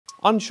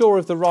Unsure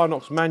if the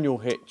Rhinox manual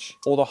hitch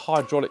or the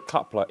hydraulic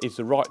coupler is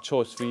the right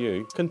choice for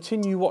you?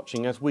 Continue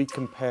watching as we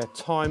compare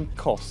time,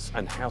 costs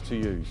and how to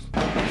use.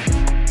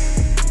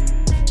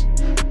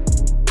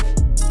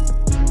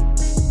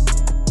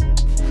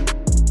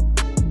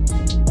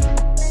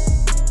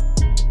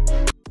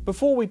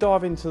 Before we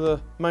dive into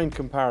the main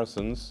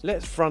comparisons,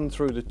 let's run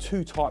through the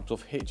two types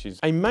of hitches.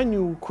 A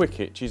manual quick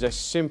hitch is a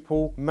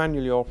simple,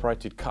 manually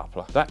operated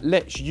coupler that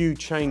lets you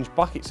change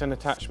buckets and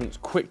attachments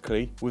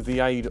quickly with the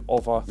aid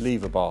of a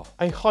lever bar.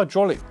 A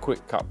hydraulic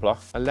quick coupler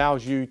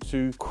allows you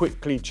to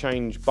quickly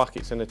change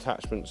buckets and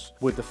attachments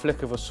with the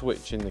flick of a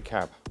switch in the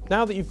cab.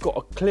 Now that you've got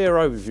a clear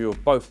overview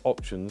of both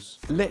options,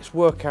 let's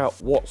work out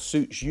what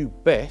suits you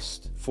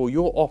best for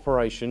your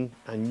operation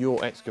and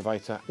your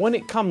excavator. When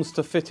it comes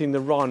to fitting the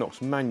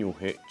Rhinox manual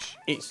hitch,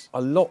 it's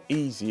a lot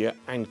easier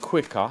and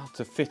quicker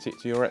to fit it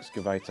to your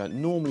excavator,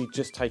 normally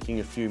just taking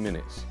a few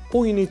minutes.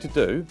 All you need to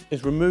do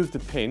is remove the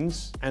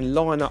pins and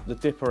line up the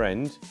dipper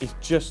end. It's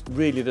just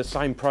really the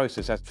same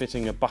process as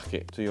fitting a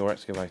bucket to your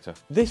excavator.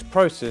 This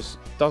process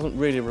doesn't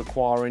really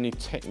require any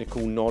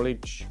technical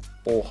knowledge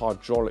or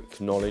hydraulic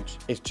knowledge.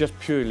 It's just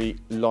purely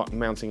like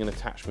mounting an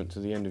attachment to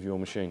the end of your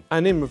machine.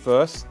 And in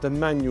reverse, the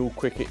manual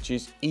quick hitch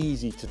is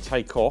easy to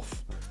take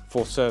off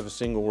for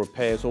servicing or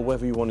repairs, or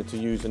whether you wanted to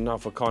use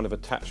another kind of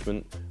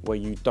attachment where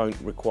you don't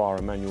require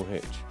a manual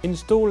hitch.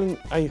 Installing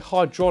a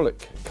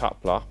hydraulic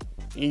coupler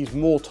is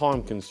more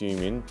time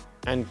consuming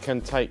and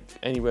can take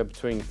anywhere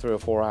between 3 or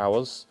 4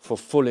 hours for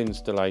full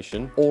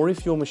installation, or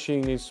if your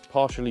machine is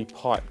partially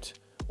piped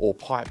or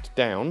piped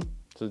down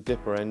to the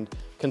dipper end,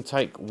 can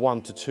take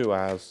 1 to 2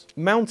 hours.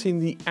 Mounting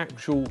the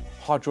actual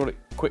hydraulic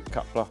quick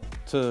coupler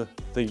to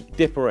the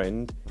dipper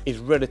end is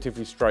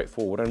relatively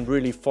straightforward and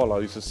really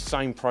follows the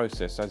same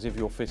process as if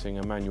you're fitting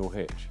a manual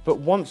hitch. But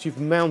once you've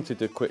mounted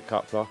the quick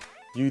coupler,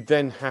 you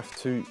then have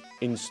to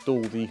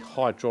install the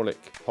hydraulic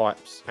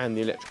pipes and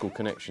the electrical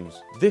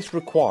connections. This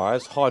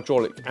requires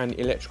hydraulic and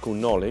electrical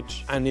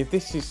knowledge, and if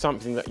this is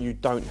something that you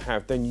don't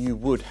have, then you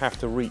would have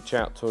to reach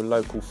out to a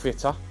local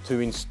fitter to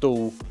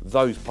install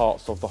those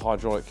parts of the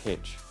hydraulic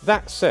hitch.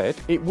 That said,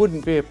 it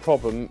wouldn't be a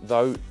problem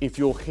though if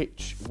your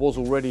hitch was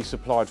already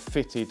supplied,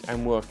 fitted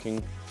and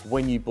working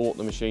when you bought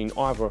the machine,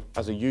 either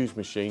as a used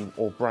machine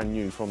or brand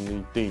new from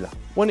the dealer.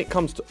 When it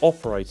comes to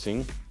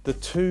operating, the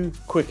two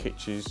quick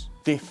hitches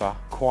differ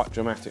quite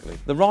dramatically.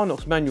 The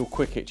Rhinox manual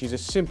quick hitch is a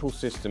simple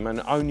system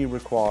and only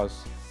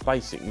requires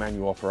basic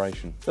manual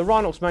operation. The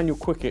Rhinox manual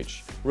quick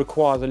hitch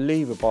requires a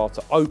lever bar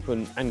to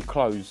open and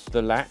close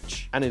the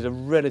latch and is a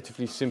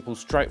relatively simple,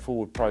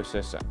 straightforward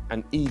process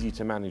and easy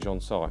to manage on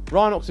site.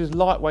 Rhinox's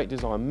lightweight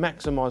design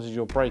maximises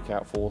your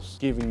breakout force,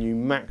 giving you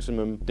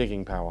maximum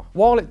digging power.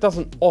 While it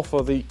doesn't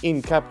offer the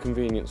in-cab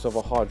convenience of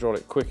a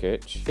hydraulic quick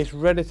hitch, it's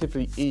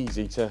relatively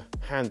easy to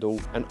handle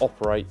and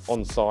operate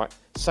on site,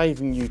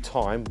 saving you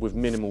time with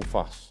minimal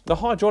fuss. The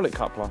hydraulic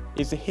coupler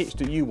is the hitch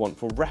that you want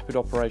for rapid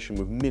operation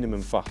with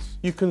minimum fuss.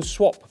 You can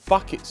swap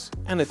buckets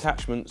and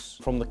attachments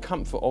from the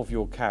comfort of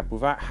your cab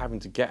without having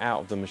to get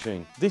out of the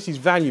machine. This is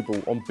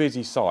valuable on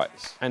busy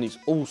sites, and it's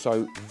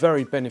also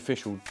very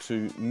beneficial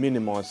to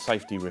minimise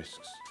safety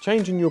risks.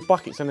 Changing your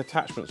buckets and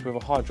attachments with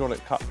a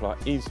hydraulic coupler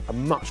is a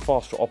much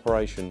faster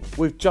operation.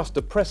 With just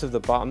the press of the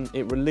button,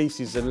 it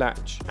releases the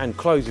latch and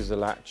closes the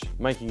latch,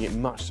 making it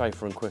much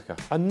safer and quicker.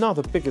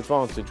 Another big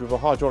advantage with a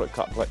hydraulic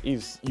coupler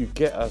is you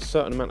get a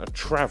certain amount of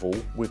travel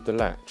with the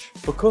latch.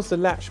 Because the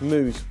latch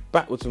moves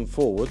backwards and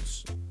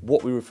forwards,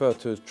 what we refer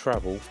to as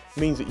travel,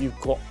 means that you've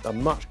got a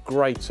much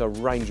greater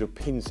range of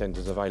pin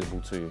centres available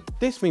to you.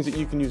 This means that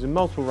you can use a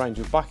multiple range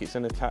of buckets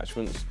and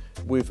attachments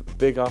with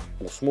bigger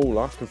or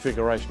smaller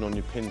configuration on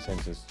your pin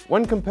centres.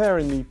 When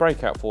comparing the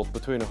breakout force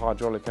between a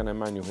hydraulic and a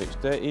manual hitch,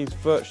 there is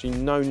virtually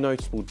no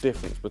noticeable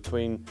difference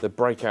between the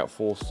breakout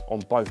force on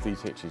both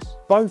these hitches.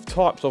 Both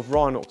types of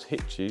Rhinox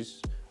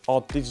hitches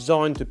are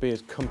designed to be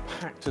as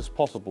compact as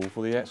possible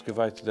for the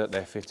excavator that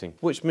they're fitting,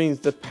 which means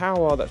the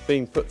power that's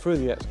being put through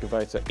the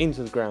excavator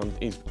into the ground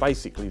is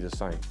basically the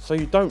same. So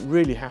you don't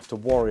really have to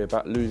worry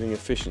about losing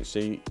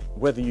efficiency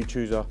whether you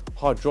choose a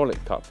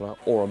hydraulic coupler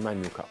or a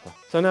manual coupler.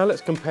 So now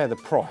let's compare the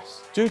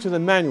price. Due to the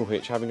manual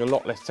hitch having a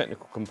lot less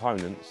technical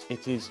components,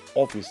 it is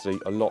obviously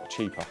a lot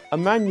cheaper. A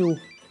manual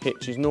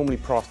hitch is normally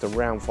priced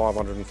around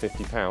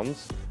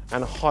 £550,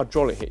 and a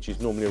hydraulic hitch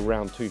is normally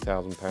around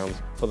 £2,000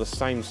 for the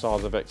same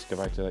size of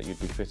excavator that you'd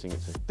be fitting it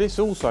to. This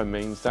also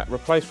means that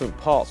replacement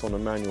parts on a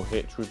manual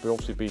hitch would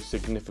obviously be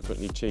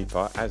significantly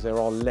cheaper, as there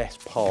are less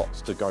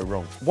parts to go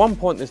wrong. One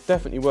point that's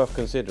definitely worth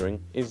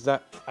considering is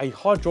that a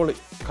hydraulic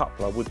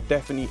coupler would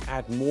definitely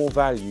add more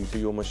value to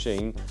your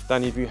machine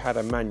than if you had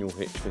a manual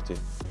hitch fitted.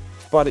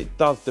 But it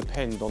does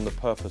depend on the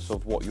purpose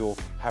of what you're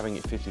having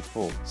it fitted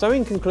for. So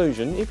in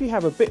conclusion, if you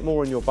have a bit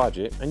more in your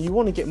budget and you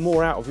want to get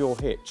more out of your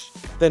hitch,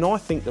 then I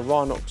think the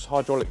Rhinox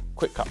hydraulic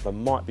quick coupler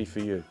might be for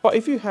you. But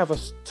if you have a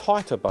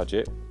tighter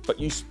budget, but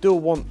you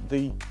still want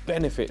the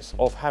benefits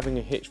of having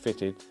a hitch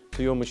fitted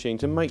to your machine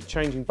to make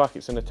changing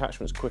buckets and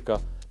attachments quicker,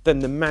 then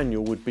the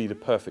manual would be the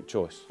perfect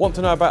choice. Want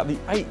to know about the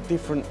 8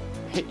 different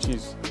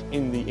hitches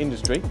in the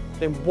industry?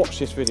 Then watch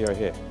this video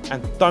here.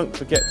 And don't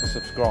forget to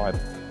subscribe.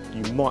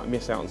 You might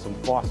miss out on some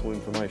vital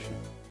information.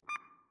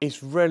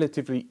 It's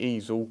relatively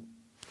easy.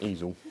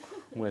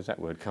 Where's that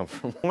word come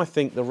from? I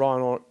think the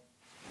Rhinox